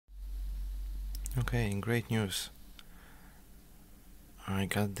Okay, great news. I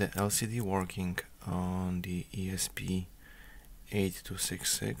got the LCD working on the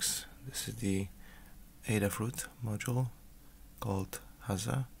ESP8266. This is the Adafruit module called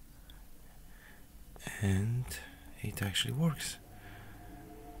HUZZAH, and it actually works.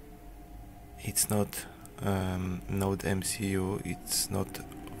 It's not Node MCU, it's not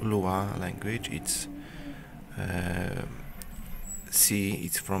Lua language, it's C,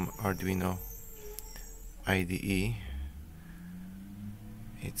 it's from Arduino IDE.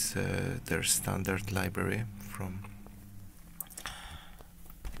 It's their standard library for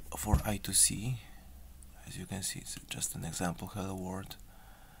I2c. As you can see, it's just an example hello world.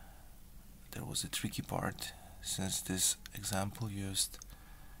 There was a tricky part, since this example used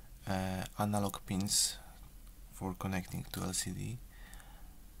analog pins for connecting to LCD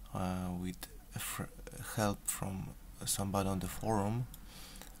with help from somebody on the forum.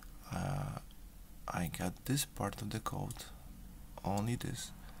 I got this part of the code, only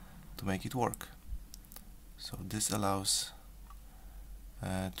this, to make it work. So this allows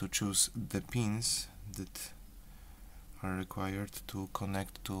to choose the pins that are required to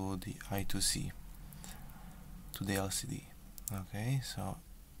connect to the I2c, to the LCD. Okay, so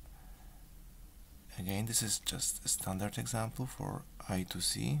again, this is just a standard example for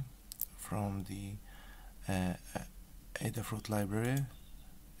I2c from the Adafruit library.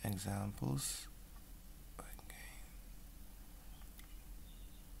 Examples.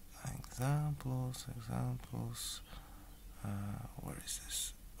 Examples. Where is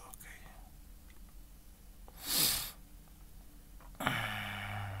this? Okay,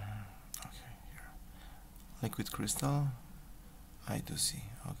 here. Liquid crystal, I2c.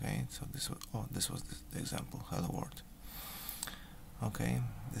 Okay, so this was the example. Hello world. Okay,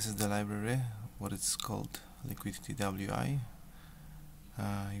 this is the library. What it's called, Liquid TWI.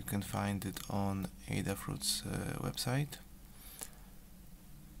 You can find it on Adafruit's website.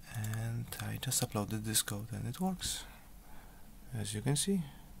 And I just uploaded this code and it works, as you can see.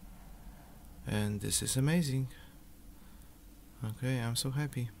 And this is amazing. Okay, I'm so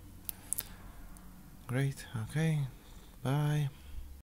happy. Great. Okay, bye.